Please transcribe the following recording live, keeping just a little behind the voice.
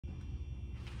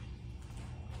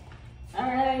All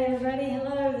right, everybody,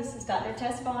 hello. This is Dr.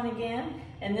 Tess Vaughn again,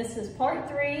 and this is part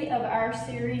 3 of our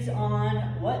series on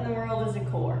what in the world is a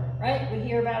core, right? We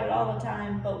hear about it all the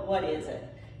time, but what is it?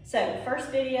 So, first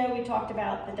video, we talked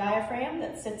about the diaphragm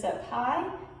that sits up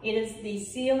high. It is the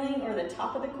ceiling or the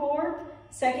top of the core.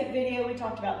 Second video, we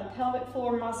talked about the pelvic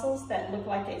floor muscles that look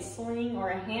like a sling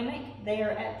or a hammock. They are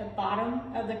at the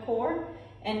bottom of the core.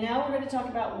 And now we're going to talk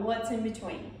about what's in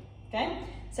between, okay?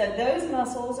 So those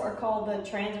muscles are called the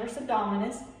transverse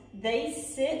abdominis. They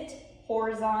sit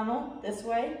horizontal this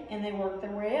way and they work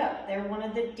their way up. They're one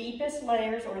of the deepest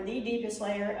layers or the deepest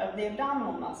layer of the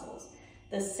abdominal muscles.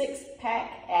 The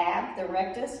six-pack ab, the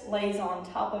rectus, lays on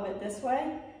top of it this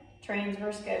way.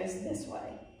 Transverse goes this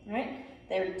way, right?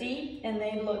 They're deep and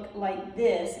they look like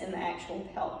this in the actual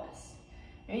pelvis.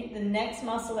 Right? The next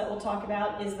muscle that we'll talk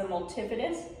about is the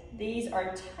multifidus. These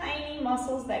are tiny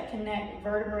muscles that connect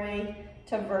vertebrae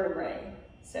to vertebrae.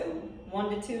 So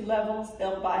 1 to 2 levels,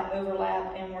 they'll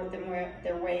overlap and work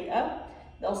their way up.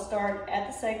 They'll start at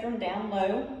the sacrum down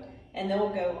low, and they'll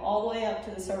go all the way up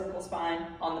to the cervical spine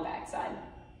on the backside.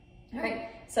 All right,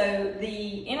 so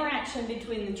the interaction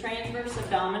between the transverse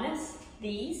abdominis,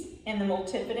 these, and the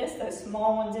multifidus, those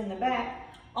small ones in the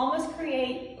back, almost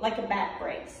create like a back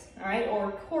brace, all right, or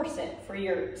a corset for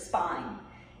your spine.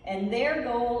 And their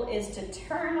goal is to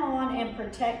turn on and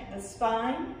protect the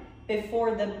spine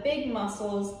before the big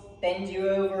muscles bend you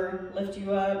over, lift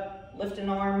you up, lift an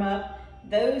arm up.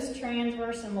 Those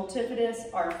transverse and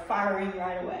multifidus are firing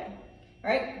right away,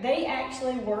 right? They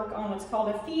actually work on what's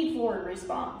called a feed-forward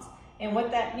response. And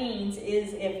what that means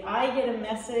is if I get a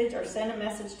message or send a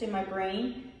message to my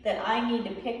brain that I need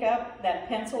to pick up that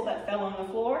pencil that fell on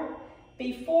the floor,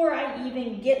 before I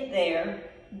even get there,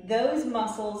 those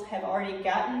muscles have already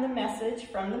gotten the message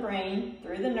from the brain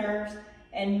through the nerves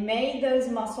and made those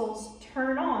muscles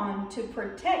turn on to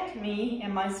protect me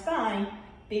and my spine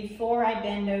before I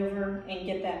bend over and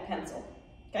get that pencil,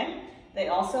 okay? They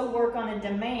also work on a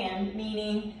demand,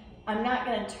 meaning I'm not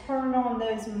gonna turn on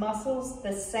those muscles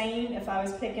the same if I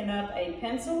was picking up a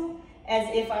pencil as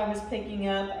if I was picking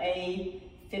up a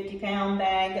 50-pound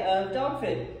bag of dog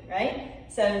food, right?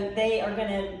 So they are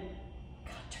gonna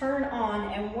turn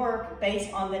on and work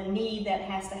based on the need that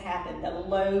has to happen, the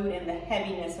load and the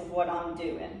heaviness of what I'm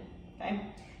doing, okay?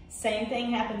 Same thing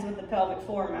happens with the pelvic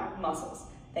floor muscles.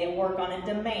 They work on a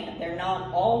demand. They're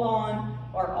not all on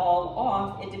or all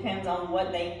off. It depends on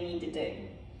what they need to do.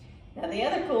 Now, the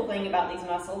other cool thing about these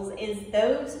muscles is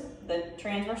the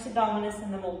transverse abdominis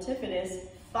and the multifidus,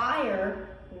 fire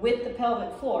with the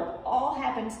pelvic floor. All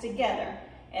happens together.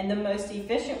 And the most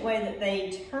efficient way that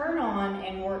they turn on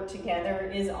and work together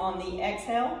is on the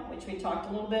exhale, which we talked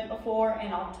a little bit before,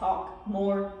 and I'll talk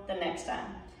more the next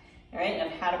time, all right, of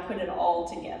how to put it all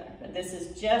together. But this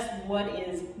is just what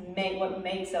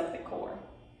makes up the core.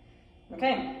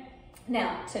 Okay,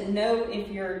 now to know if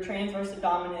your transverse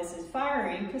abdominis is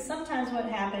firing, because sometimes what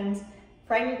happens,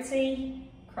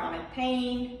 pregnancy, chronic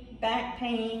pain, back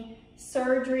pain,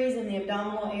 surgeries in the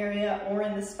abdominal area or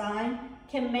in the spine,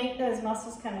 can make those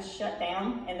muscles kind of shut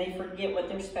down and they forget what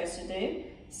they're supposed to do.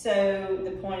 So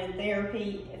the point of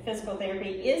therapy, physical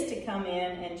therapy, is to come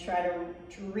in and try to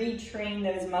retrain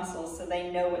those muscles so they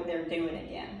know what they're doing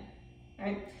again, all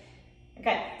right?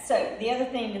 Okay, so the other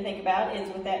thing to think about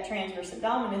is with that transverse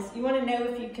abdominis, you want to know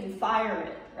if you can fire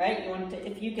it, right?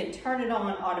 If you can turn it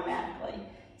on automatically.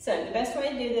 So the best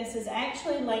way to do this is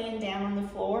actually laying down on the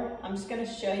floor. I'm just going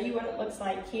to show you what it looks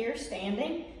like here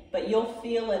standing, but you'll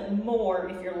feel it more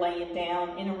if you're laying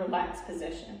down in a relaxed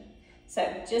position. So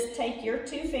just take your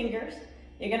 2 fingers.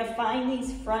 You're going to find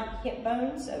these front hip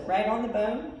bones, so right on the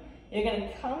bone. You're going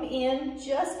to come in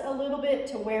just a little bit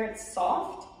to where it's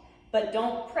soft, but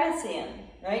don't press in,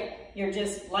 right? You're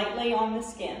just lightly on the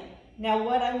skin. Now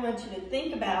what I want you to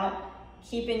think about,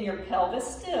 keeping your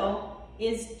pelvis still,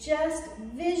 is just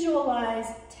visualize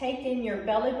taking your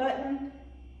belly button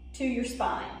to your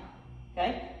spine.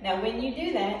 Okay? Now when you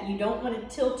do that, you don't want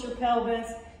to tilt your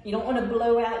pelvis, you don't want to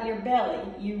blow out your belly.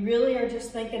 You really are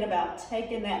just thinking about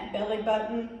taking that belly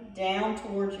button down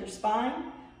towards your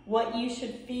spine. What you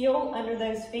should feel under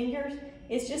those fingers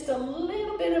is just a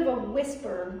little bit of a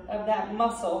whisper of that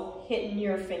muscle hitting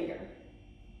your finger.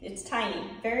 It's tiny,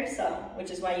 very subtle, which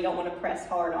is why you don't want to press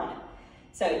hard on it.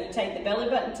 So you take the belly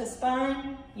button to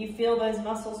spine, you feel those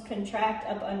muscles contract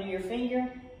up under your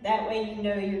finger. That way you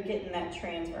know you're getting that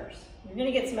transverse. You're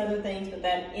going to get some other things, but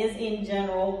that is in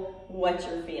general what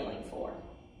you're feeling for.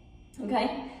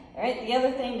 Okay? All right, the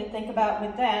other thing to think about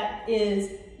with that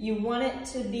is you want it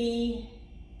to be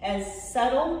as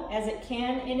subtle as it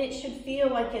can, and it should feel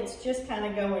like it's just kind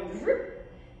of going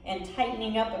and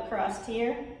tightening up across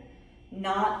here.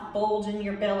 not bulging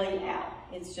your belly out.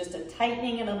 It's just a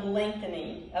tightening and a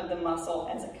lengthening of the muscle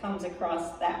as it comes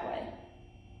across that way.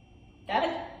 Got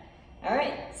it? All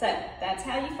right, so that's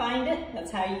how you find it.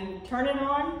 That's how you turn it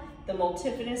on. The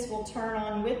multifidus will turn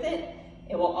on with it.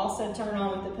 It will also turn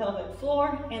on with the pelvic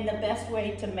floor, and the best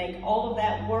way to make all of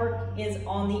that work is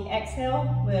on the exhale,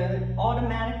 where it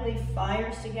automatically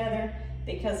fires together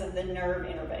because of the nerve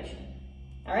innervation.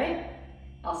 All right,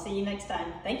 I'll see you next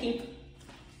time. Thank you.